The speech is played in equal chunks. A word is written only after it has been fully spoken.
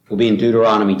We'll be in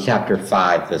Deuteronomy chapter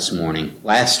 5 this morning.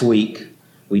 Last week,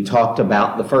 we talked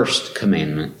about the first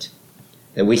commandment,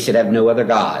 that we should have no other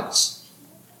gods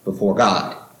before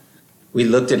God. We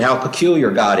looked at how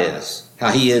peculiar God is,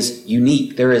 how he is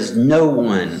unique. There is no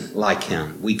one like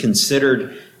him. We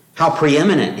considered how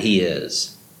preeminent he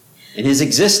is in his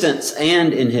existence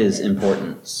and in his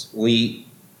importance. We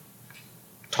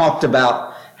talked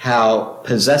about how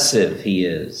possessive he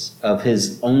is of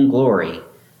his own glory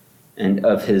and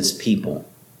of his people.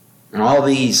 And all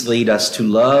these lead us to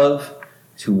love,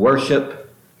 to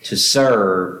worship, to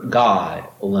serve God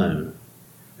alone.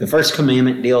 The first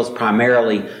commandment deals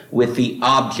primarily with the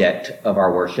object of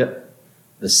our worship.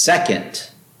 The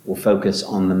second will focus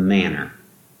on the manner.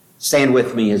 Stand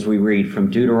with me as we read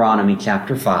from Deuteronomy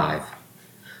chapter 5,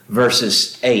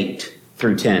 verses 8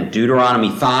 through 10. Deuteronomy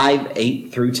 5,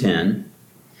 8 through 10.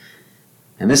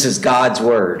 And this is God's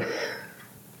word.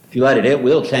 If you let it, it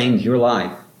will change your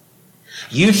life.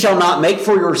 You shall not make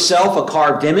for yourself a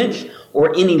carved image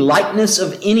or any likeness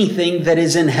of anything that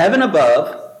is in heaven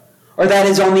above, or that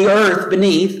is on the earth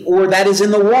beneath, or that is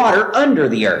in the water under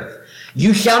the earth.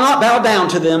 You shall not bow down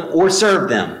to them or serve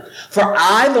them. For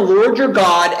I, the Lord your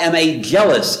God, am a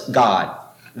jealous God,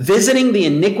 visiting the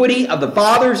iniquity of the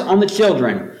fathers on the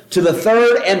children, to the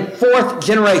third and fourth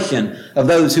generation of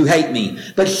those who hate me,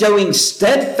 but showing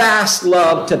steadfast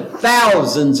love to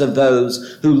thousands of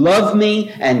those who love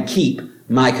me and keep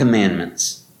my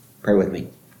commandments. Pray with me.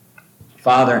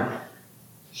 Father,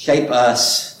 shape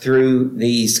us through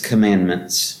these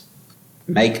commandments.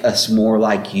 Make us more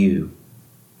like you.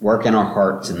 Work in our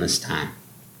hearts in this time.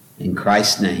 In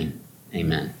Christ's name,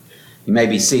 amen. You may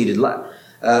be seated.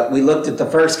 We looked at the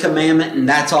first commandment, and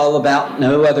that's all about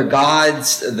no other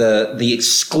gods, the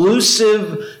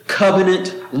exclusive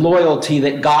covenant loyalty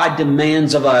that God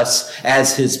demands of us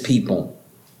as his people.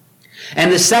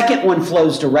 And the second one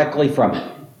flows directly from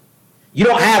it. You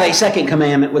don't have a second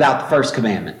commandment without the first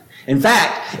commandment. In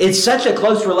fact, it's such a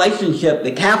close relationship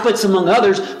that Catholics, among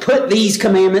others, put these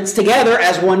commandments together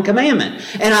as one commandment.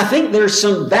 And I think there's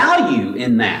some value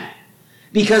in that.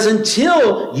 Because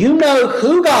until you know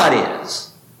who God is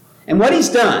and what he's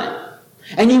done,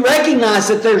 and you recognize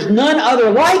that there's none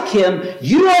other like him,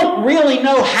 you don't really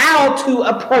know how to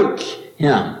approach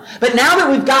him. But now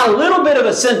that we've got a little bit of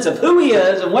a sense of who he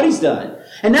is and what he's done,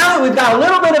 and now that we've got a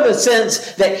little bit of a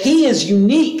sense that he is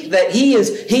unique, that he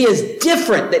is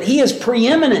different, that he is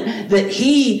preeminent, that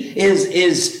he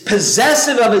is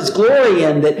possessive of his glory,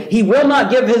 and that he will not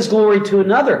give his glory to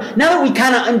another. Now that we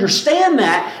kind of understand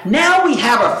that, now we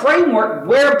have a framework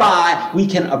whereby we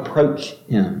can approach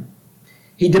him.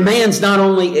 He demands not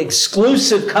only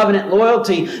exclusive covenant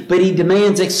loyalty, but he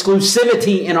demands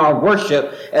exclusivity in our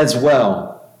worship as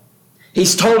well.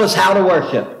 He's told us how to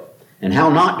worship and how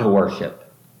not to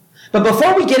worship. But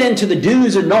before we get into the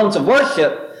do's and don'ts of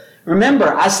worship,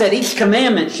 remember, I said each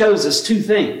commandment shows us two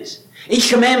things.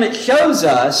 Each commandment shows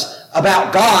us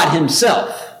about God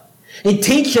himself. It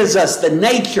teaches us the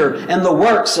nature and the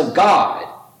works of God.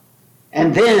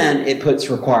 And then it puts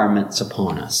requirements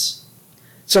upon us.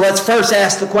 So let's first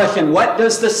ask the question, what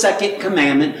does the second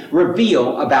commandment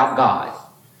reveal about God?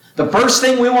 The first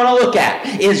thing we want to look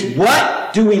at is,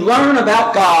 what do we learn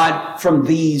about God from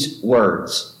these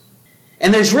words?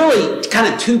 And there's really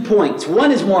kind of 2 points.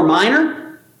 One is more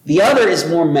minor. The other is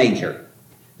more major.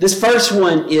 This first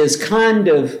one is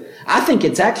I think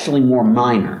it's actually more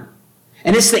minor.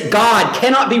 And it's that God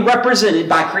cannot be represented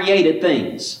by created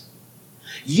things.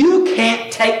 You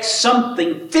can't take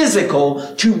something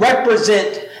physical to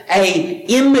represent an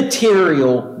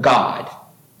immaterial God.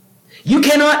 You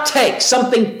cannot take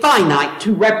something finite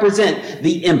to represent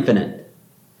the infinite.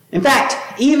 In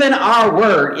fact, even our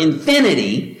word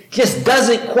infinity just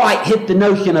doesn't quite hit the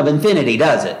notion of infinity,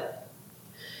 does it?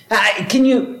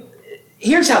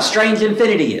 Here's how strange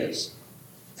infinity is.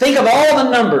 Think of all the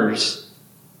numbers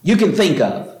you can think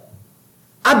of.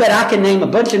 I bet I can name a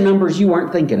bunch of numbers you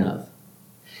weren't thinking of.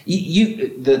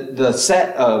 The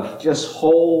set of just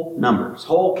whole numbers,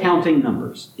 whole counting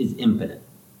numbers is infinite.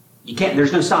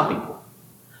 There's no stopping point.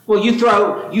 Well, you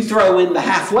throw in the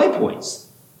halfway points.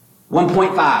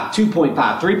 1.5,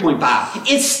 2.5, 3.5.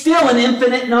 It's still an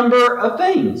infinite number of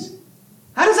things.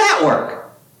 How does that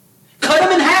work? Cut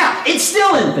them in half. It's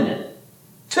still infinite.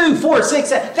 2, 4, 6,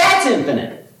 7. That's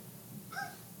infinite.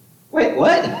 Wait,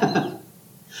 what?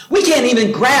 We can't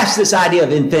even grasp this idea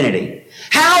of infinity.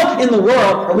 How in the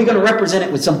world are we going to represent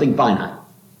it with something finite?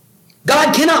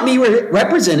 God cannot be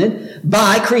represented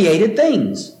by created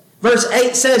things. Verse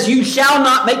 8 says, you shall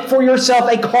not make for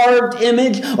yourself a carved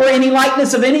image or any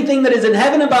likeness of anything that is in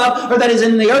heaven above, or that is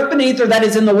in the earth beneath, or that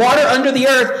is in the water under the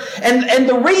earth. And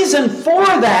the reason for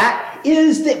that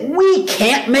is that we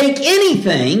can't make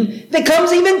anything that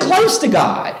comes even close to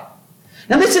God.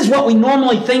 Now, this is what we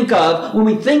normally think of when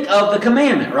we think of the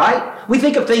commandment, right? We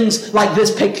think of things like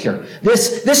this picture.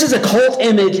 This is a cult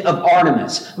image of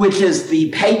Artemis, which is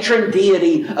the patron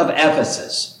deity of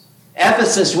Ephesus.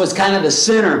 Ephesus was kind of the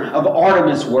center of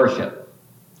Artemis worship.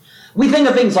 We think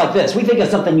of things like this. We think of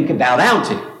something you can bow down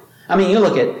to. I mean, you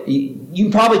look at, you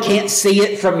probably can't see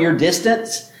it from your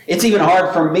distance. It's even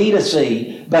hard for me to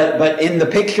see, but in the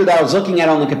picture that I was looking at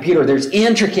on the computer, there's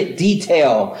intricate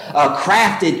detail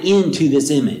crafted into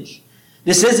this image.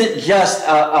 This isn't just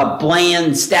a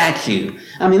bland statue.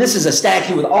 I mean, this is a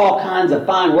statue with all kinds of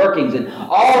fine workings, and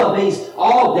all of these,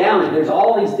 all down it, there's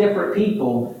all these different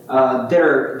people that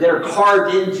are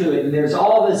carved into it, and there's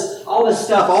all this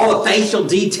stuff, all the facial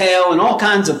detail, and all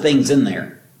kinds of things in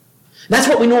there. That's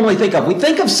what we normally think of. We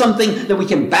think of something that we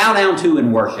can bow down to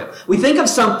and worship. We think of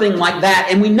something like that,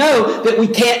 and we know that we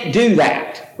can't do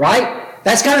that, right?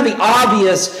 That's kind of the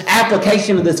obvious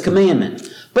application of this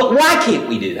commandment. But why can't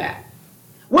we do that?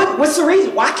 What's the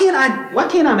reason? Why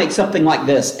can't I make something like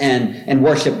this and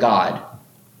worship God?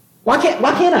 Why can't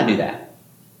I do that?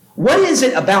 What is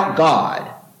it about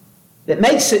God that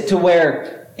makes it to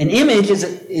where an image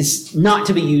is not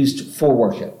to be used for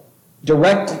worship,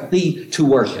 directly to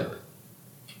worship?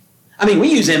 I mean, we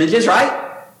use images,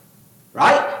 right?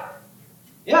 Right?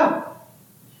 Yeah.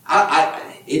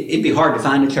 It'd be hard to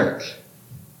find a church,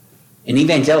 an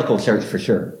evangelical church for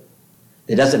sure,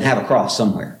 that doesn't have a cross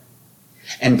somewhere.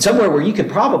 And somewhere where you could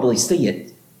probably see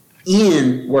it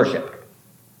in worship.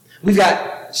 We've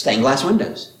got stained glass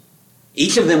windows,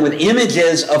 each of them with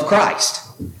images of Christ.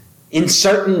 In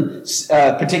certain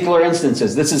particular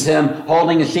instances, this is him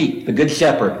holding a sheep, the good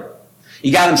shepherd.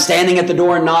 You got him standing at the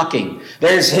door and knocking.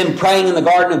 There's him praying in the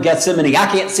Garden of Gethsemane. I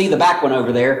can't see the back one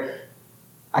over there.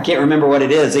 I can't remember what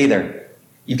it is either.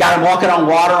 You've got him walking on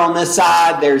water on this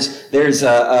side.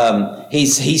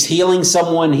 He's healing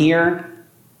someone here.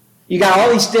 You got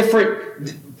all these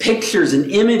different pictures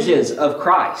and images of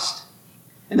Christ.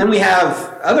 And then we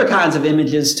have other kinds of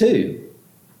images too.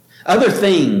 Other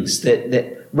things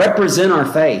that represent our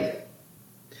faith.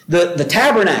 The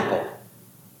tabernacle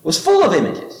was full of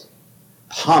images.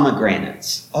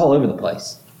 Pomegranates all over the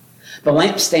place. The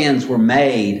lampstands were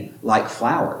made like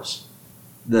flowers.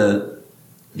 The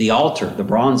altar, the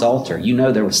bronze altar,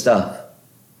 there was stuff.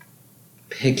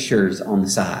 Pictures on the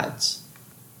sides.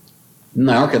 In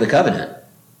the Ark of the Covenant,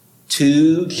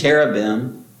 2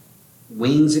 cherubim,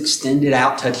 wings extended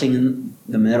out, touching in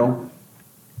the middle.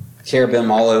 Cherubim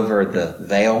all over the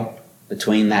veil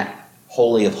between that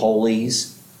Holy of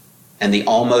Holies and the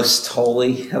almost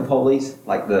Holy of Holies,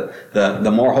 like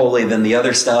the more holy than the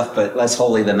other stuff, but less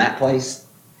holy than that place.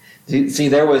 See,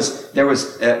 there was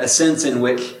a sense in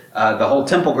which the whole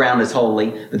temple ground is holy,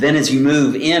 but then as you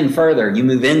move in further, you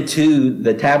move into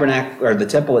the tabernacle or the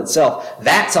temple itself.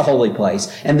 That's a holy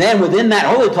place. And then within that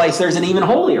holy place, there's an even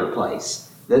holier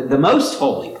place, the most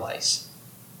holy place.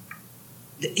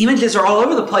 The images are all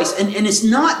over the place. And it's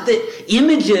not that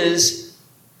images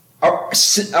are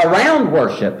around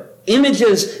worship,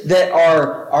 images that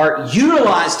are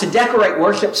utilized to decorate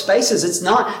worship spaces.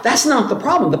 That's not the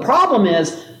problem. The problem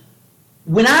is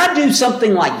when I do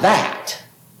something like that,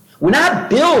 when I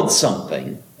build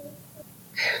something,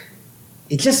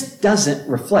 it just doesn't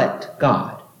reflect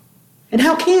God. And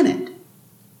how can it?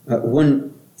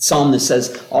 One psalmist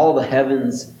says, all the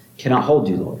heavens cannot hold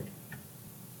you, Lord.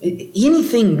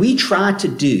 Anything we try to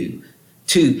do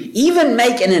to even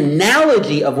make an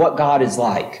analogy of what God is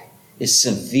like is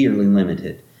severely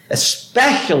limited,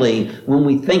 especially when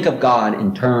we think of God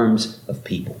in terms of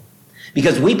people.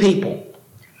 Because we people,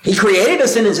 He created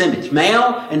us in His image,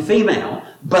 male and female,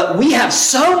 but we have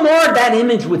so marred that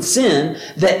image with sin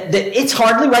that it's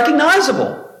hardly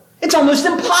recognizable. It's almost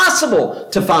impossible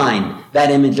to find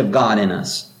that image of God in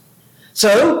us.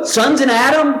 So, sons of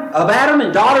Adam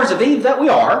and daughters of Eve that we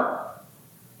are,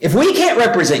 if we can't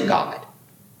represent God,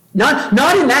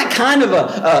 not in that kind of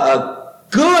a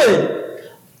good,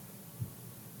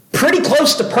 pretty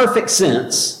close to perfect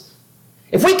sense,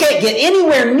 if we can't get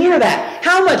anywhere near that,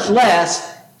 how much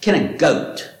less can a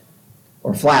goat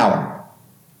or flower?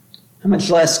 How much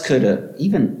less could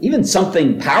even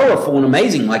something powerful and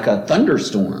amazing like a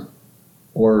thunderstorm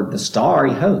or the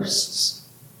starry hosts?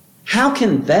 How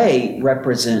can they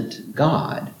represent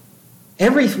God?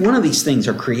 Every one of these things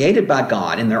are created by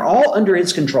God, and they're all under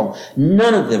His control.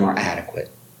 None of them are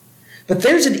adequate. But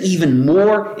there's an even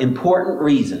more important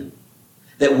reason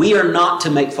that we are not to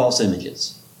make false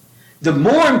images. The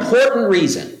more important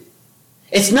reason,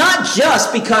 it's not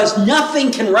just because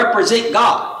nothing can represent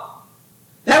God.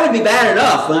 That would be bad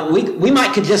enough. We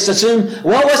might could just assume,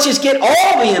 well, let's just get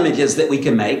all the images that we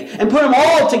can make and put them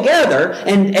all together,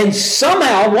 and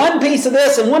somehow one piece of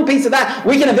this and one piece of that,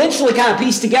 we can eventually kind of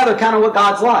piece together kind of what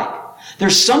God's like.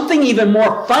 There's something even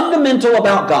more fundamental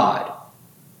about God.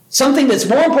 Something that's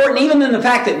more important even than the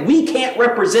fact that we can't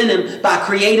represent Him by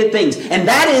created things. And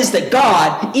that is that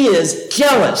God is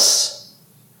jealous.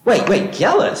 Wait,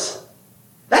 jealous?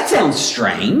 That sounds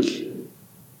strange.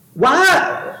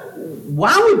 Why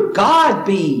would God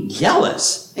be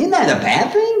jealous? Isn't that a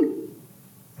bad thing?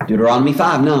 Deuteronomy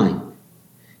 5:9.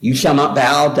 You shall not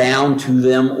bow down to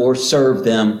them or serve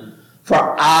them,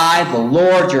 for I, the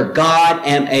Lord your God,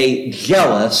 am a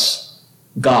jealous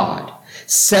God.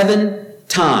 7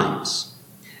 times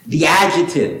the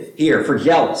adjective here for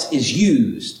jealous is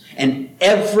used, and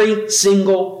every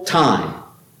single time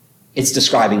it's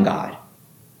describing God.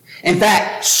 In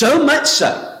fact, so much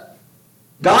so,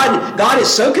 God is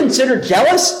so considered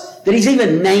jealous that He's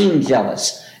even named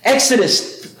jealous.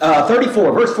 Exodus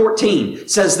 34, verse 14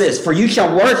 says this, for you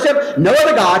shall worship no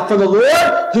other God, for the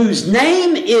Lord whose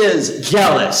name is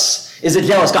jealous is a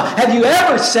jealous God. Have you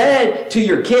ever said to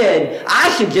your kid, I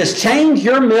should just change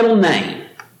your middle name?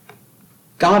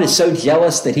 God is so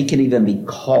jealous that He can even be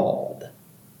called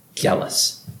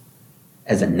jealous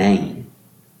as a name.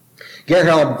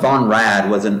 Gerhard von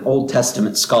Rad was an Old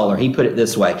Testament scholar. He put it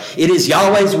this way, it is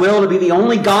Yahweh's will to be the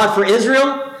only God for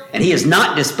Israel, and He is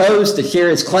not disposed to share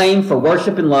His claim for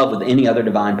worship and love with any other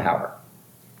divine power.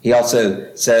 He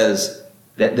also says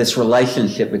that this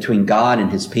relationship between God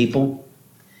and His people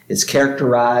is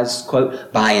characterized,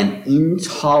 quote, by an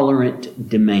intolerant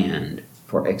demand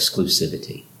for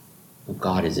exclusivity. Well,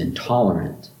 God is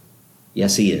intolerant.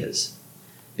 Yes, He is,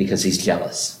 because He's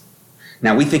jealous.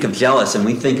 Now, we think of jealous and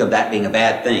we think of that being a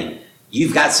bad thing.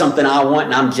 You've got something I want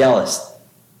and I'm jealous.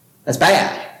 That's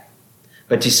bad.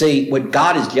 But you see, what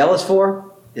God is jealous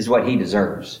for is what He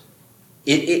deserves.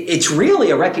 It's really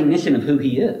a recognition of who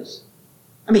He is.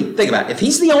 I mean, think about it. If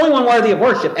He's the only one worthy of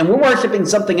worship and we're worshiping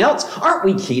something else, aren't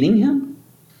we cheating Him?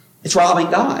 It's robbing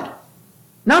God.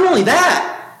 Not only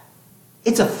that,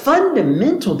 it's a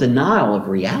fundamental denial of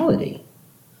reality.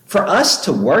 For us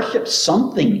to worship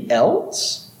something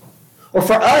else, or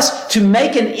for us to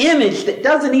make an image that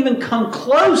doesn't even come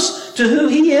close to who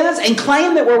He is and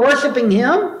claim that we're worshiping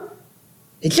Him,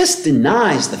 it just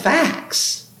denies the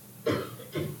facts.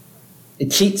 It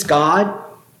cheats God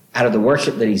out of the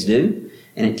worship that He's due,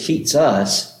 and it cheats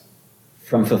us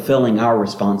from fulfilling our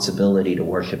responsibility to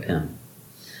worship Him.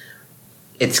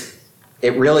 It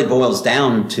really boils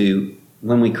down to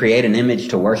when we create an image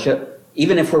to worship,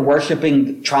 even if we're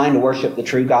trying to worship the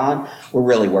true God, we're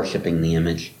really worshiping the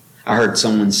image. I heard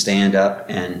someone stand up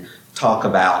and talk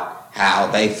about how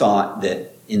they thought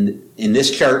that in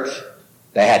this church,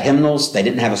 they had hymnals, they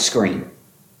didn't have a screen.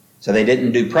 So they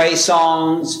didn't do praise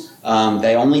songs,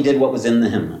 they only did what was in the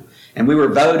hymnal. And we were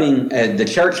voting, the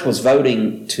church was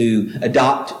voting to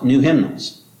adopt new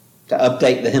hymnals, to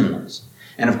update the hymnals.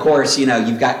 And of course,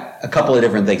 you've got a couple of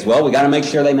different things. Well, we got to make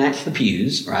sure they match the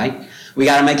pews, right? We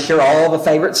got to make sure all the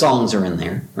favorite songs are in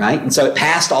there, right? And so it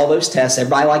passed all those tests.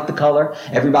 Everybody liked the color.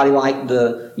 Everybody liked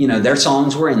their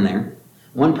songs were in there.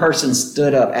 One person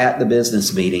stood up at the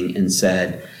business meeting and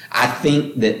said, I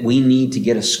think that we need to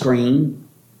get a screen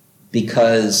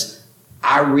because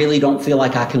I really don't feel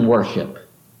like I can worship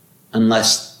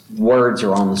unless words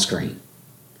are on the screen.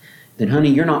 Then, honey,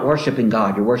 you're not worshiping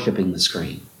God. You're worshiping the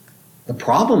screen. The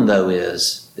problem, though,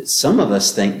 is that some of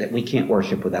us think that we can't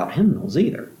worship without hymnals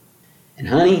either. And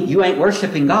honey, you ain't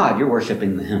worshiping God, you're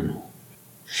worshiping the hymnal.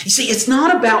 You see, it's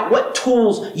not about what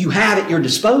tools you have at your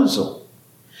disposal.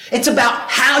 It's about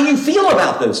how you feel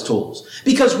about those tools.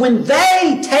 Because when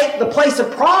they take the place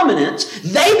of prominence,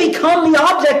 they become the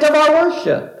object of our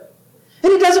worship.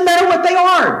 And it doesn't matter what they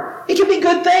are. It can be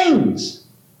good things.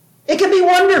 It can be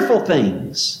wonderful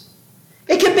things.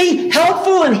 It can be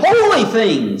helpful and holy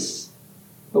things.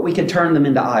 But we can turn them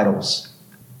into idols.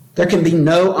 There can be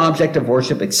no object of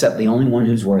worship except the only one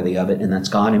who's worthy of it, and that's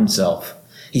God Himself.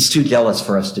 He's too jealous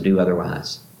for us to do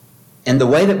otherwise. And the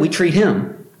way that we treat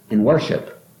Him in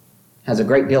worship has a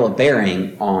great deal of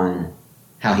bearing on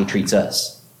how He treats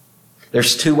us.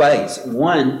 There's 2 ways.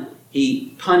 One,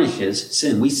 He punishes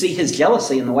sin. We see His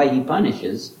jealousy in the way He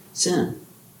punishes sin.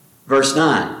 Verse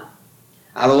 9,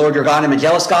 I, the Lord your God, am a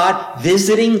jealous God,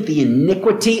 visiting the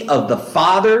iniquity of the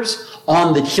fathers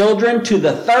on the children to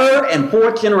the 3rd and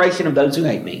 4th generation of those who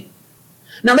hate me.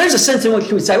 Now, there's a sense in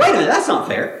which we say, wait a minute, that's not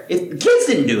fair. If the kids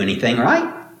didn't do anything,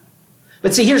 right?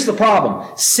 But see, here's the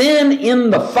problem. Sin in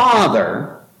the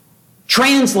Father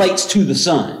translates to the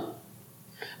Son.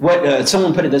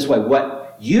 Someone put it this way,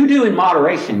 what you do in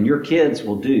moderation, your kids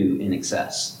will do in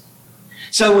excess.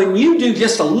 So when you do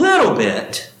just a little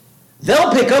bit,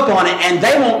 they'll pick up on it and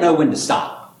they won't know when to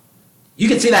stop. You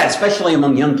can see that especially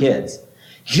among young kids.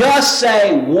 Just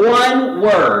say one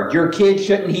word your kid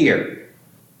shouldn't hear.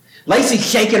 Lacey's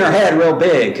shaking her head real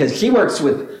big because she works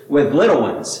with little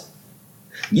ones.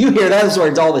 You hear those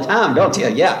words all the time, don't you?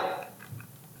 Yeah.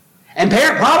 And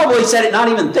parent probably said it not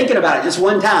even thinking about it, just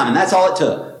one time, and that's all it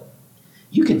took.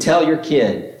 You can tell your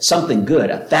kid something good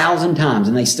 1,000 times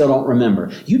and they still don't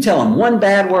remember. You tell them one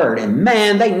bad word and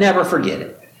man, they never forget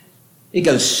it. It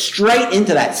goes straight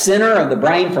into that center of the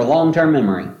brain for long-term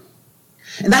memory.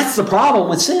 And that's the problem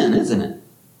with sin, isn't it?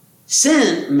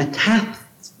 Sin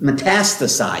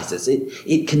metastasizes.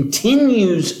 It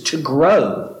continues to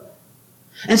grow.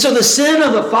 And so the sin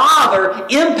of the Father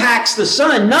impacts the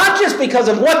Son, not just because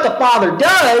of what the Father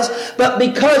does, but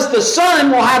because the Son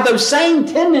will have those same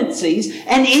tendencies,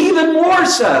 and even more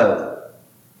so.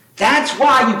 That's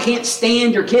why you can't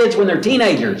stand your kids when they're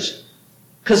teenagers,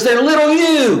 because they're little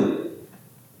you.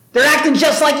 They're acting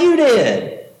just like you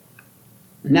did.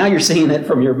 And now you're seeing it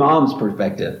from your mom's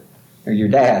perspective, or your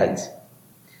dad's.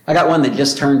 I got one that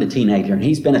just turned a teenager, and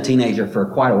he's been a teenager for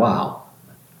quite a while.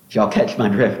 If y'all catch my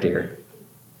drift here.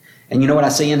 And you know what I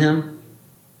see in him?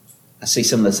 I see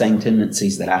some of the same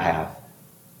tendencies that I have.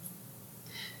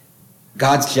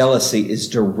 God's jealousy is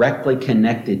directly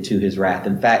connected to his wrath.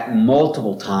 In fact,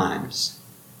 multiple times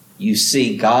you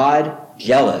see God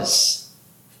jealous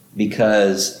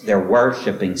because they're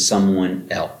worshiping someone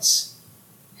else.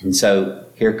 And so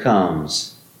here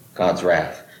comes God's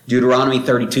wrath. Deuteronomy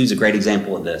 32 is a great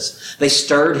example of this. They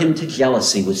stirred him to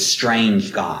jealousy with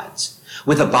strange gods.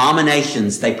 With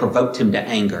abominations, they provoked him to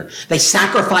anger. They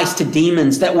sacrificed to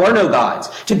demons that were no gods,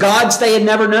 to gods they had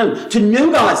never known, to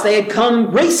new gods they had come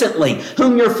recently,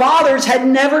 whom your fathers had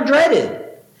never dreaded.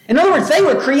 In other words, they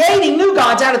were creating new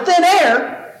gods out of thin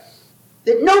air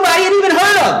that nobody had even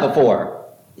heard of before.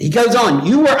 He goes on,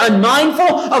 you were unmindful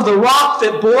of the rock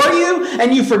that bore you,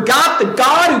 and you forgot the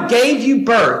God who gave you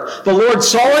birth. The Lord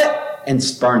saw it and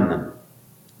spurned them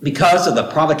because of the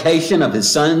provocation of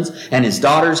his sons and his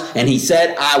daughters. And he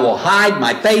said, I will hide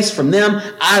my face from them.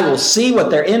 I will see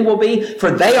what their end will be, for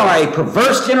they are a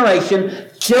perverse generation,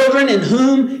 children in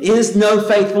whom is no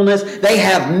faithfulness. They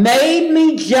have made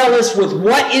me jealous with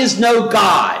what is no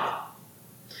God.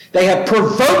 They have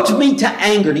provoked me to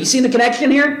anger. Do you see the connection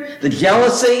here? The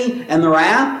jealousy and the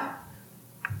wrath.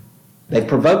 They've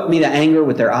provoked me to anger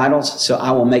with their idols, so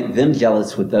I will make them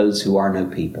jealous with those who are no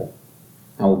people.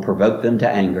 I will provoke them to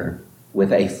anger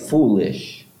with a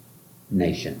foolish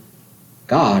nation.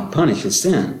 God punishes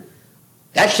sin.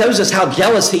 That shows us how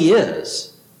jealous he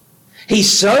is.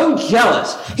 He's so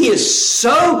jealous. He is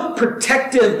so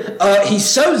protective. He's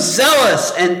so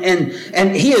zealous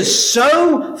and he is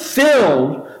so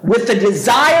filled with the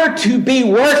desire to be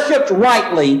worshiped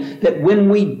rightly that when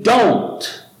we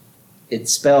don't, it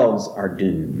spells our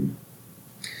doom.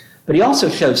 But he also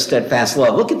shows steadfast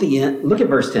love. Look at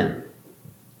verse 10.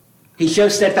 He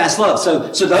shows steadfast love. So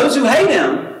those who hate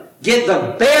him get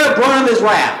the bare brunt of his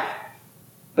wrath.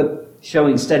 But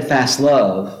showing steadfast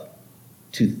love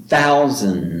to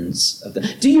thousands of them.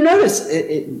 Do you notice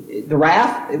the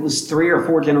wrath? It was 3 or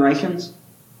 4 generations.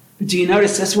 But do you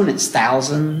notice this one? It's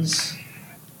thousands.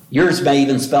 Yours may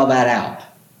even spell that out.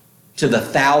 To the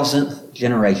 1,000th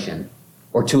generation.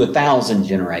 Or to 1,000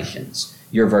 generations,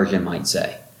 your version might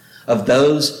say. Of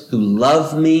those who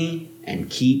love me and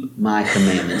keep my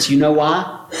commandments. You know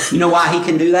why? You know why he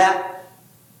can do that?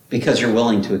 Because you're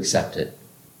willing to accept it.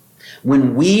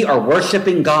 When we are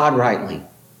worshiping God rightly,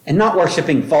 and not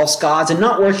worshiping false gods, and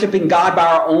not worshiping God by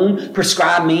our own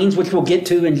prescribed means, which we'll get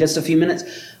to in just a few minutes.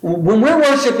 When we're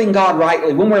worshiping God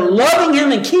rightly, when we're loving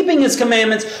him and keeping his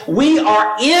commandments, we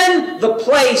are in the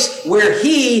place where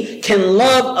he can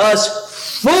love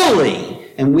us fully,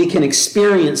 and we can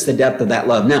experience the depth of that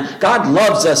love. Now, God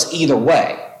loves us either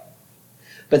way.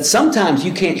 But sometimes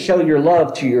you can't show your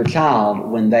love to your child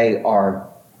when they are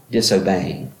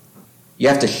disobeying. You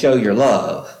have to show your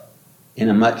love in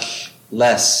a much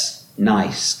less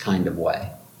nice kind of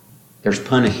way. There's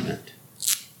punishment.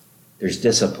 There's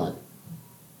discipline.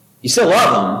 You still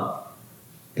love them,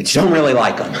 but you don't really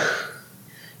like them.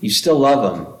 You still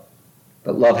love them,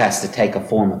 but love has to take a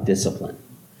form of discipline.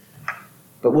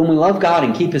 But when we love God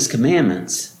and keep his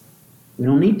commandments, we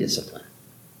don't need discipline.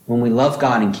 When we love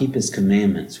God and keep his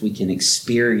commandments, we can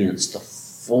experience the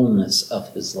fullness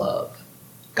of his love.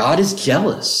 God is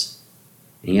jealous,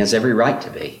 and he has every right to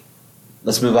be.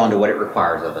 Let's move on to what it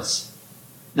requires of us.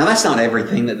 Now, that's not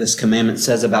everything that this commandment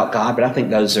says about God, but I think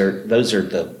those are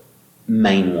the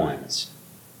main ones.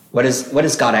 What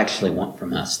does God actually want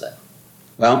from us, though?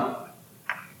 Well,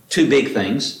 two big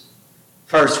things.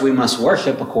 First, we must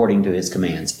worship according to his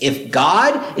commands. If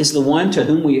God is the one to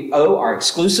whom we owe our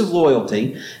exclusive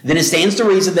loyalty, then it stands to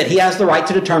reason that he has the right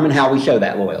to determine how we show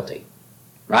that loyalty.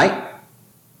 Right?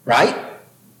 Right?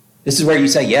 This is where you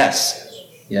say yes.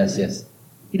 Yes, yes.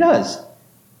 He does.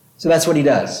 So that's what he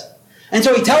does. And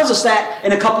so he tells us that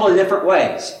in a couple of different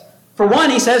ways. For one,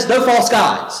 he says, no false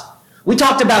gods. We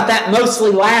talked about that mostly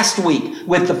last week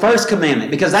with the first commandment,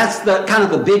 because that's the kind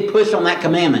of the big push on that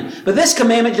commandment. But this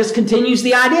commandment just continues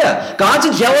the idea. God's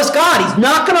a jealous God. He's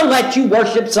not going to let you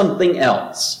worship something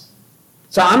else.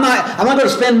 So I'm not going to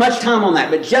spend much time on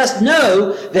that, but just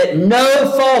know that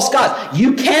no false gods.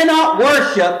 You cannot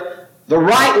worship the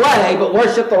right way, but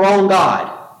worship the wrong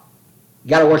God. You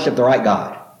got to worship the right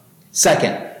God.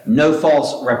 Second, no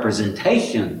false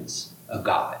representations of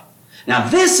God. Now,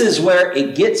 this is where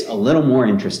it gets a little more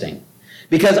interesting,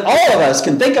 because all of us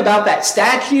can think about that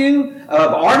statue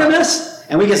of Artemis,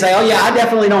 and we can say, oh yeah, I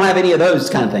definitely don't have any of those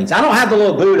kind of things. I don't have the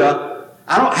little Buddha.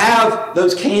 I don't have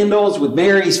those candles with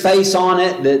Mary's face on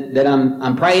it that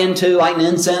I'm praying to, lighting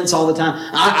incense all the time.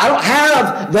 I don't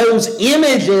have those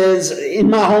images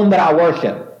in my home that I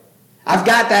worship. I've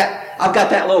got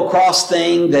that little cross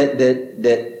thing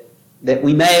that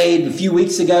we made a few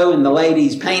weeks ago in the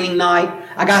ladies' painting night.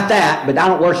 I got that, but I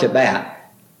don't worship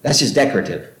that. That's just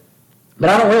decorative. But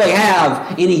I don't really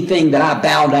have anything that I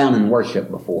bow down and worship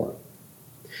before.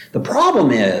 The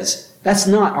problem is, that's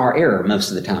not our error most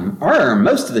of the time. Our error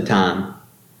most of the time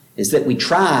is that we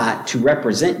try to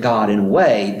represent God in a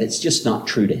way that's just not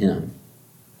true to him.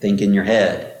 Think in your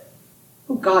head,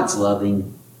 oh, God's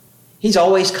loving. He's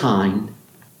always kind.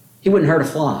 He wouldn't hurt a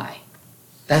fly.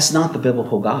 That's not the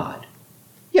biblical God.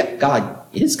 Yeah, God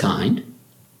is kind,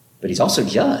 but he's also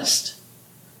just.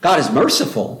 God is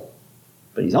merciful,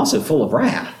 but he's also full of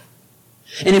wrath.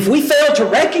 And if we fail to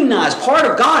recognize part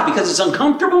of God because it's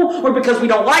uncomfortable, or because we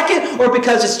don't like it, or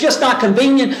because it's just not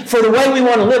convenient for the way we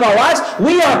want to live our lives,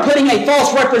 we are putting a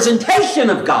false representation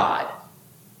of God.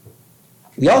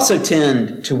 We also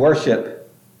tend to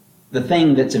worship the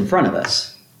thing that's in front of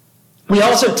us. We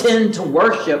also tend to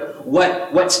worship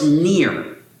what's near.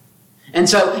 And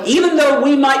so even though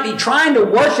we might be trying to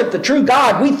worship the true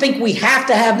God, we think we have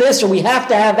to have this or we have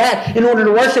to have that in order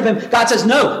to worship him. God says,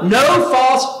 no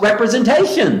false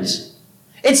representations.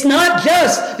 It's not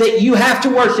just that you have to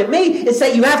worship me, it's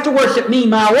that you have to worship me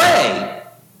my way.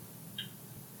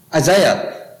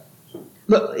 Isaiah,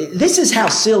 look, this is how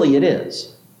silly it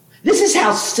is. This is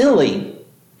how silly,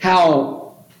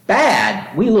 how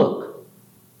bad we look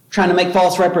trying to make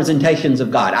false representations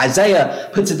of God. Isaiah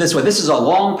puts it this way. This is a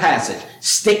long passage.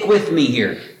 Stick with me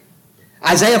here.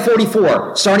 Isaiah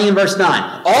 44, starting in verse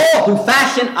 9. All who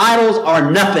fashion idols are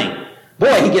nothing.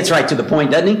 Boy, he gets right to the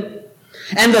point, doesn't he?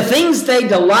 And the things they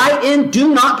delight in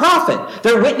do not profit.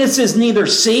 Their witnesses neither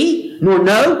see nor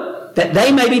know, that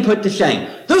they may be put to shame.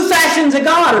 Who fashions a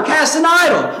god or casts an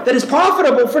idol that is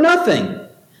profitable for nothing?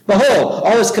 Behold,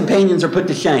 all his companions are put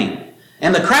to shame,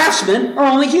 and the craftsmen are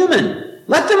only human.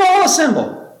 Let them all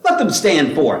assemble. Let them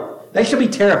stand forth. They shall be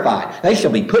terrified. They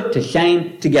shall be put to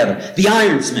shame together. The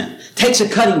ironsmith takes a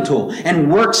cutting tool and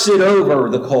works it over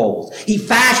the coals. He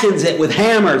fashions it with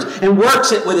hammers and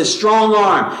works it with his strong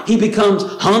arm. He becomes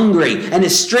hungry and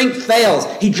his strength fails.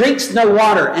 He drinks no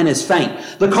water and is faint.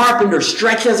 The carpenter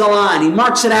stretches a line. He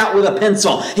marks it out with a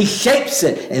pencil. He shapes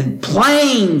it in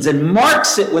planes and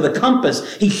marks it with a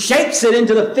compass. He shapes it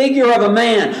into the figure of a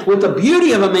man with the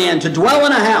beauty of a man to dwell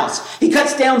in a house. He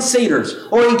cuts down cedars,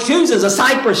 or he chooses a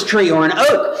cypress tree or an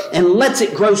oak and lets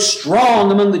it grow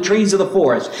strong among the trees of the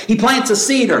forest. He plants a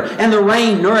cedar and the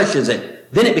rain nourishes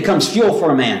it. Then it becomes fuel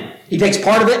for a man. He takes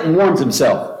part of it and warms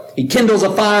himself. He kindles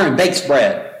a fire and bakes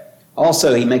bread.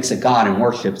 Also, he makes a god and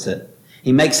worships it.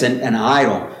 He makes an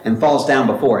idol and falls down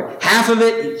before it. Half of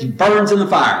it he burns in the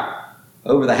fire.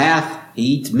 Over the half, he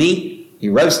eats meat. He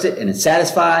roasts it and is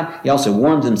satisfied. He also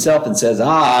warms himself and says,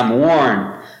 I'm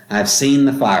warm. I've seen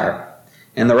the fire.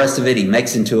 And the rest of it he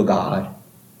makes into a god,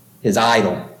 his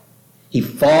idol. He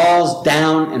falls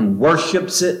down and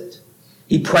worships it.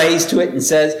 He prays to it and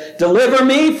says, deliver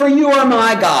me, for you are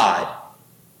my God.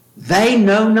 They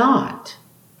know not,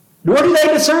 nor do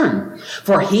they discern.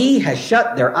 For he has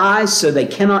shut their eyes so they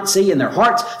cannot see, and their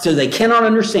hearts so they cannot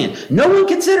understand. No one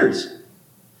considers,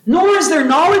 nor is there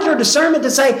knowledge or discernment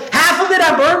to say, half of it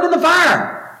I burned in the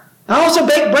fire. I also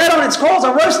baked bread on its coals.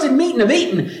 I roasted meat and have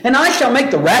eaten, and I shall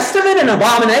make the rest of it an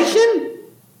abomination.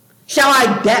 Shall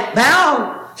I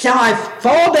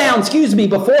fall down,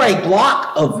 before a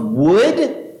block of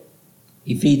wood?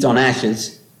 He feeds on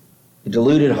ashes. A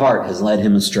deluded heart has led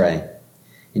him astray,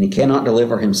 and he cannot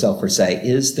deliver himself or say,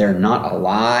 is there not a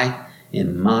lie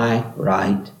in my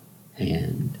right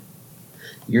hand?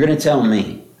 You're going to tell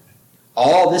me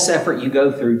all this effort you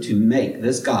go through to make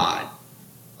this God,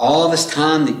 all this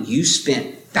time that you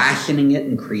spent fashioning it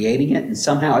and creating it, and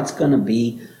somehow it's going to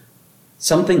be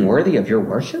something worthy of your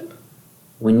worship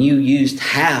when you used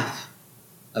half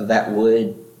of that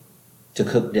wood to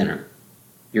cook dinner?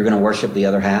 You're going to worship the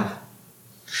other half?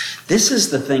 This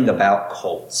is the thing about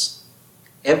cults.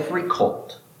 Every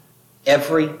cult,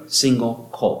 every single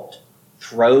cult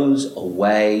throws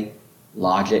away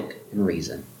logic and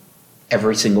reason.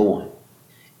 Every single one.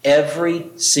 Every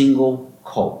single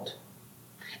cult.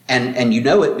 And you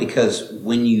know it because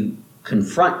when you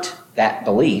confront that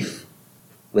belief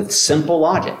with simple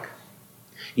logic,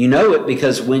 you know it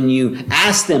because when you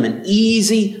ask them an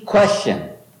easy question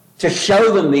to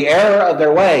show them the error of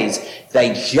their ways,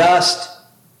 they just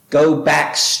go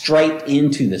back straight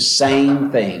into the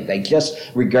same thing. They just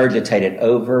regurgitate it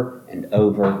over and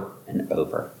over and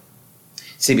over.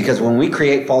 See, because when we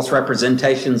create false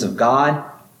representations of God,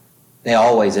 they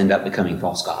always end up becoming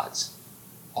false gods.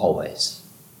 Always.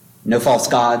 No false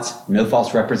gods, no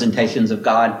false representations of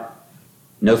God,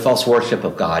 no false worship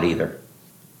of God either.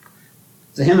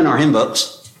 It's a hymn in our hymn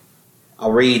books.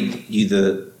 I'll read you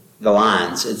the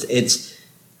lines. It's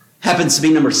happens to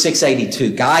be number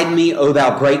 682. Guide me, O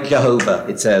thou great Jehovah,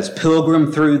 it says,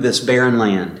 pilgrim through this barren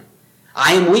land.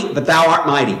 I am weak, but thou art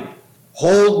mighty.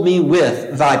 Hold me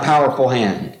with thy powerful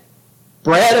hand.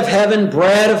 Bread of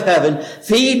heaven,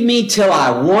 feed me till I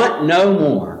want no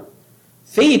more.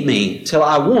 Feed me till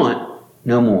I want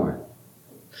no more.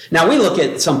 Now we look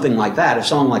at something like that, a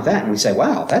song like that, and we say,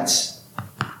 wow, that's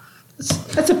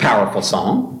a powerful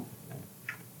song.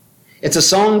 It's a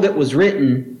song that was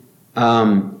written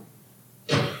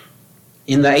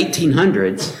in the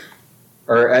 1800s,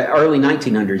 or early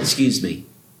 1900s,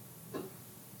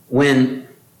 when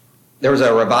there was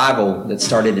a revival that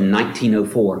started in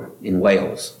 1904 in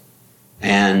Wales.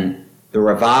 And the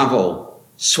revival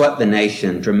swept the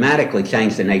nation, dramatically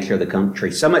changed the nature of the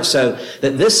country, so much so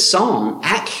that this song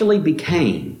actually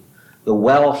became the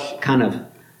Welsh kind of,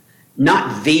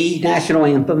 not the national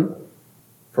anthem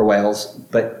for Wales,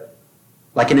 but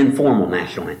like an informal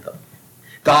national anthem.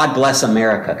 God Bless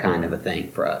America kind of a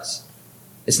thing for us.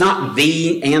 It's not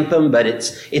the anthem, but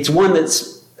it's one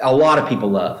that's a lot of people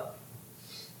love.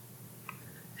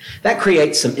 That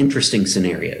creates some interesting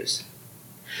scenarios.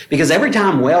 Because every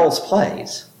time Wales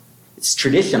plays, it's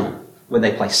traditional. When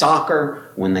they play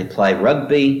soccer, when they play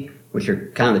rugby, which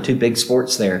are kind of the two big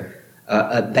sports there,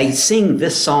 they sing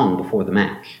this song before the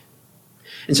match.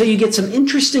 And so you get some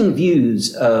interesting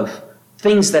views of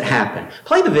things that happen.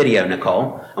 Play the video,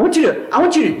 Nicole. I want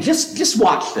you to just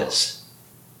watch this.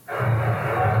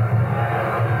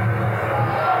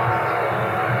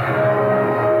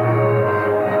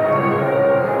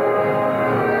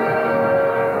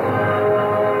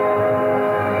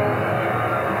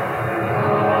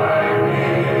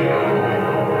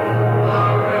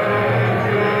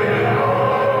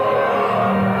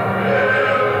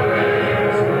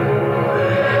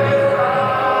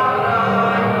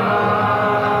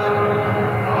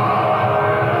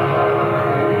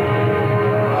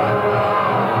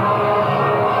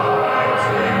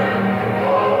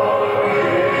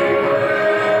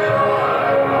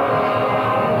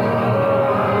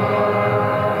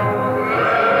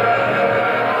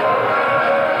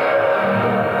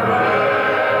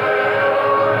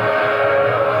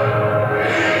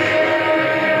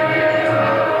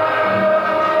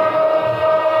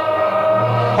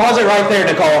 Pause it right there,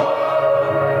 Nicole.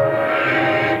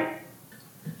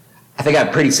 I think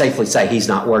I'd pretty safely say he's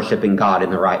not worshiping God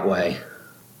in the right way,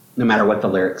 no matter what the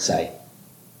lyrics say.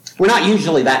 We're not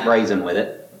usually that brazen with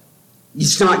it.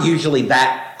 It's not usually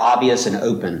that obvious and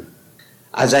open.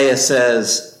 Isaiah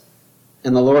says,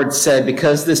 and the Lord said,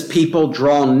 because this people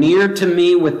draw near to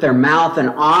me with their mouth and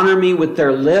honor me with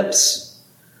their lips,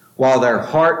 while their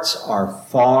hearts are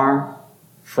far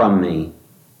from me,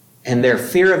 and their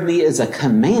fear of me is a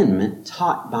commandment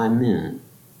taught by men.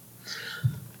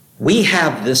 We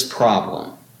have this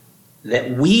problem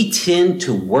that we tend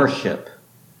to worship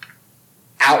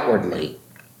outwardly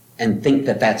and think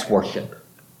that that's worship.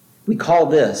 We call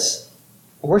this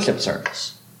a worship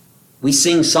service. We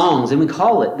sing songs and we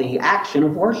call it the action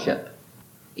of worship.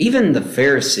 Even the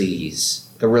Pharisees,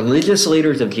 the religious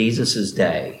leaders of Jesus'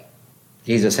 day,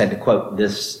 Jesus had to quote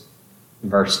this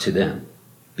verse to them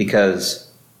because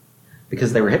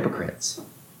they were hypocrites.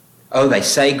 Oh, they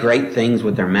say great things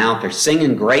with their mouth. They're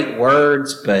singing great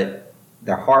words, but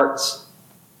their hearts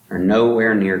are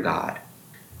nowhere near God.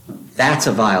 That's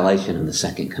a violation of the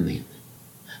second commandment.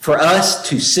 For us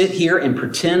to sit here and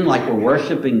pretend like we're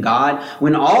worshiping God,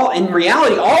 when in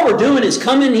reality, all we're doing is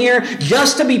coming here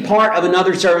just to be part of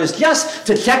another service, just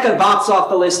to check a box off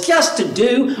the list, just to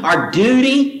do our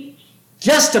duty,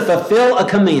 just to fulfill a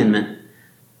commandment,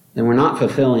 then we're not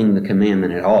fulfilling the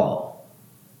commandment at all.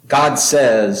 God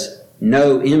says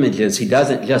no images. He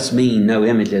doesn't just mean no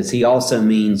images. He also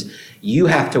means you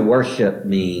have to worship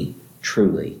me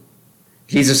truly.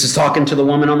 Jesus is talking to the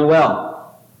woman on the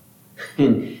well.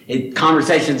 And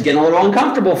conversation's getting a little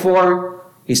uncomfortable for her.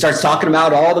 He starts talking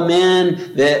about all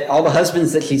the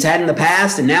husbands that she's had in the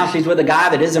past, and now she's with a guy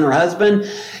that isn't her husband.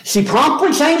 She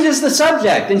promptly changes the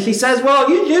subject, and she says, well,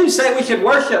 you Jews say we should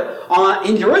worship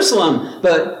in Jerusalem,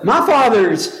 but my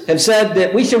fathers have said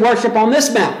that we should worship on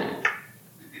this mountain.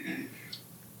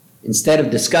 Instead of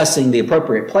discussing the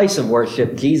appropriate place of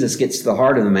worship, Jesus gets to the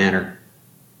heart of the matter.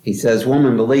 He says,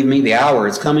 woman, believe me, the hour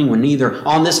is coming when neither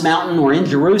on this mountain nor in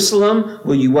Jerusalem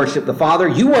will you worship the Father.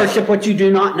 You worship what you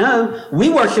do not know. We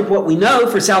worship what we know,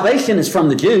 for salvation is from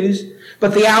the Jews.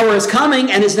 But the hour is coming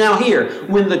and is now here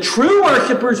when the true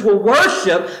worshipers will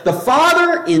worship the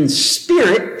Father in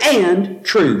spirit and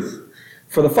truth.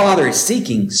 For the Father is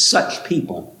seeking such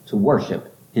people to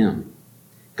worship him.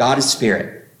 God is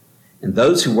spirit, and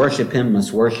those who worship him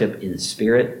must worship in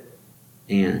spirit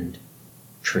and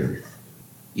truth.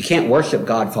 You can't worship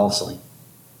God falsely.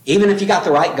 Even if you got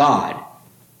the right God,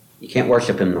 you can't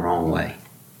worship him the wrong way.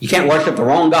 You can't worship the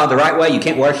wrong God the right way. You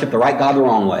can't worship the right God the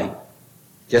wrong way.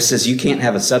 Just as you can't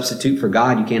have a substitute for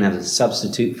God, you can't have a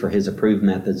substitute for his approved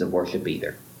methods of worship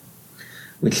either.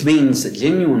 Which means that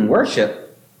genuine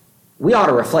worship, we ought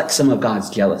to reflect some of God's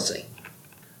jealousy.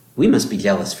 We must be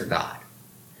jealous for God.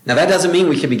 Now that doesn't mean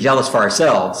we should be jealous for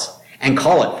ourselves and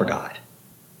call it for God.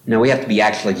 No, we have to be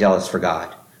actually jealous for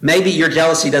God. Maybe your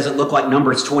jealousy doesn't look like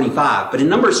Numbers 25, but in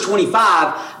Numbers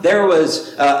 25, there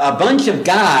was a bunch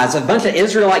of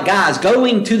Israelite guys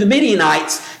going to the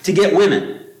Midianites to get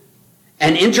women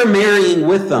and intermarrying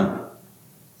with them,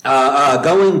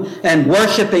 going and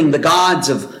worshiping the gods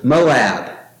of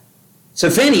Moab. So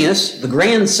Phinehas, the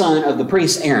grandson of the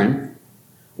priest Aaron,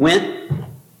 went,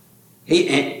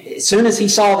 as soon as he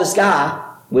saw this guy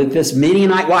with this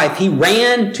Midianite wife, he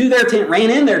ran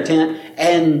in their tent,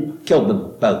 and killed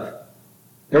them both.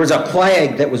 There was a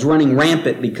plague that was running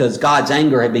rampant because God's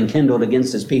anger had been kindled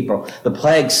against his people. The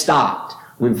plague stopped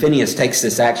when Phinehas takes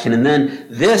this action. And then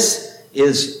this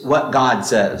is what God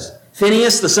says.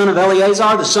 Phinehas, the son of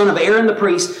Eleazar, the son of Aaron the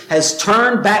priest, has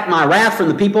turned back my wrath from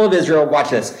the people of Israel, watch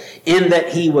this, in that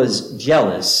he was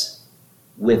jealous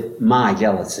with my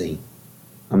jealousy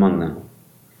among them,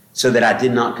 so that I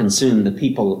did not consume the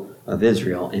people of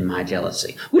Israel in my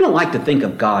jealousy. We don't like to think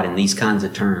of God in these kinds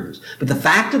of terms, but the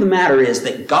fact of the matter is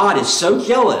that God is so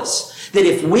jealous that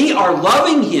if we are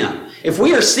loving him, if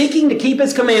we are seeking to keep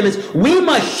his commandments, we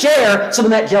must share some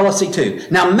of that jealousy too.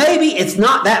 Now maybe it's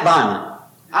not that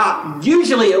violent.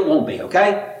 Usually it won't be,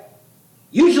 okay?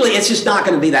 Usually it's just not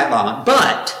going to be that violent,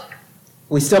 but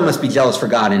we still must be jealous for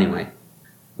God anyway.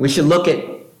 We should look at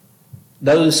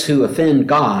those who offend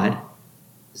God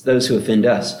as those who offend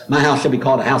us. My house shall be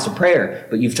called a house of prayer,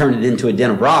 but you've turned it into a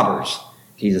den of robbers.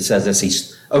 Jesus says as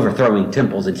he's overthrowing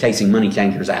temples and chasing money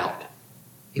changers out.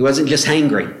 He wasn't just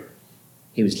hangry.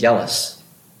 He was jealous.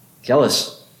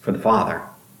 Jealous for the Father.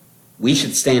 We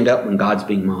should stand up when God's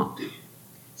being mocked.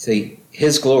 See,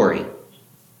 his glory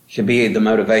should be the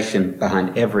motivation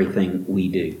behind everything we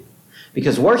do.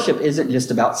 Because worship isn't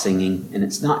just about singing, and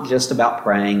it's not just about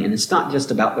praying, and it's not just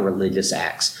about the religious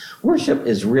acts. Worship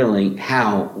is really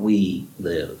how we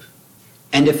live.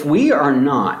 And if we are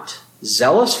not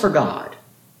zealous for God,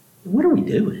 what are we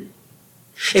doing?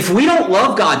 If we don't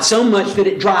love God so much that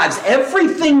it drives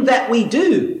everything that we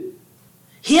do,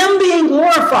 him being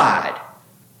glorified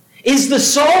is the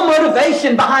sole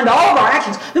motivation behind all of our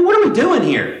actions, then what are we doing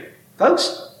here?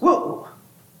 Folks, well,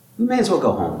 we may as well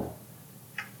go home.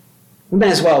 We may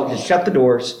as well just shut the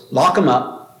doors, lock them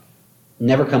up,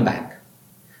 never come back.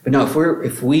 But no,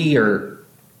 if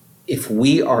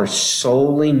we are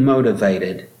solely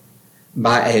motivated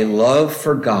by a love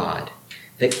for God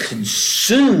that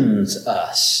consumes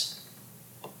us,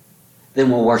 then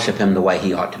we'll worship him the way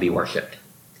he ought to be worshiped.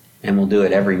 And we'll do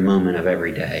it every moment of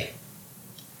every day.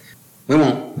 We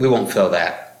won't feel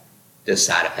that this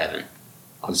side of heaven.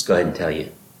 I'll just go ahead and tell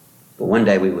you. But one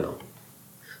day we will.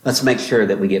 Let's make sure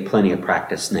that we get plenty of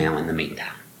practice now in the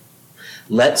meantime.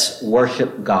 Let's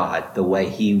worship God the way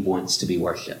he wants to be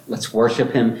worshipped. Let's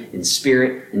worship him in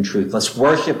spirit and truth. Let's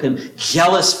worship him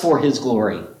jealous for his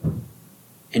glory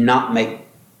and not make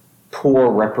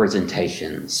poor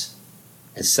representations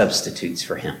as substitutes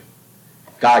for him.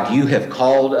 God, you have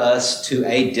called us to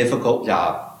a difficult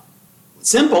job.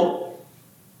 Simple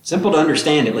to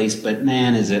understand at least, but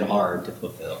man, is it hard to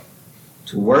fulfill.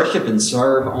 To worship and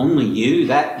serve only you,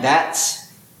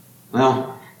 that's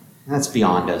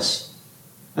beyond us.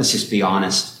 Let's just be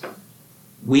honest.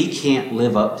 We can't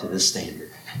live up to this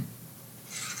standard.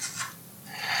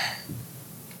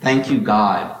 Thank you,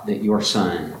 God, that your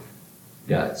Son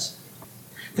does.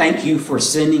 Thank you for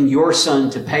sending your Son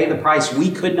to pay the price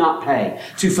we could not pay,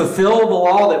 to fulfill the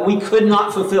law that we could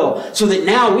not fulfill, so that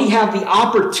now we have the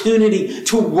opportunity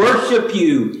to worship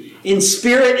you in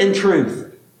spirit and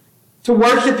truth. To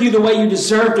worship you the way you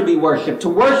deserve to be worshipped. To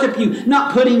worship you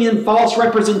not putting in false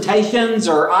representations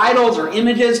or idols or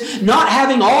images. Not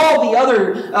having all the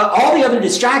other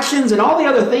distractions and all the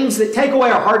other things that take away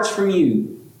our hearts from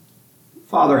you.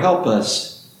 Father, help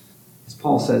us, as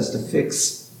Paul says, to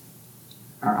fix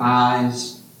our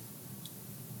eyes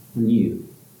on you.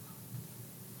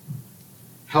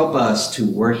 Help us to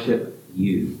worship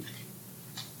you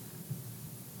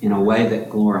in a way that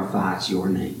glorifies your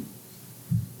name.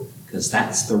 Because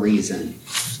that's the reason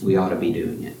we ought to be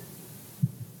doing it.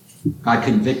 God,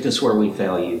 convict us where we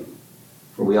fail you,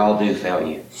 for we all do fail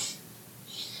you.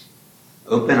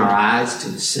 Open our eyes to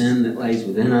the sin that lays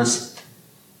within us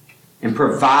and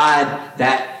provide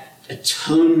that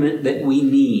atonement that we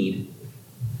need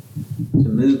to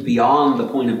move beyond the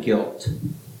point of guilt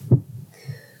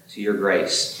to your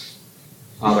grace.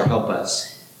 Father, help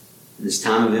us. In this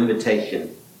time of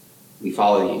invitation, we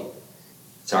follow you.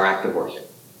 It's our act of worship.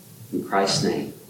 In Christ's name.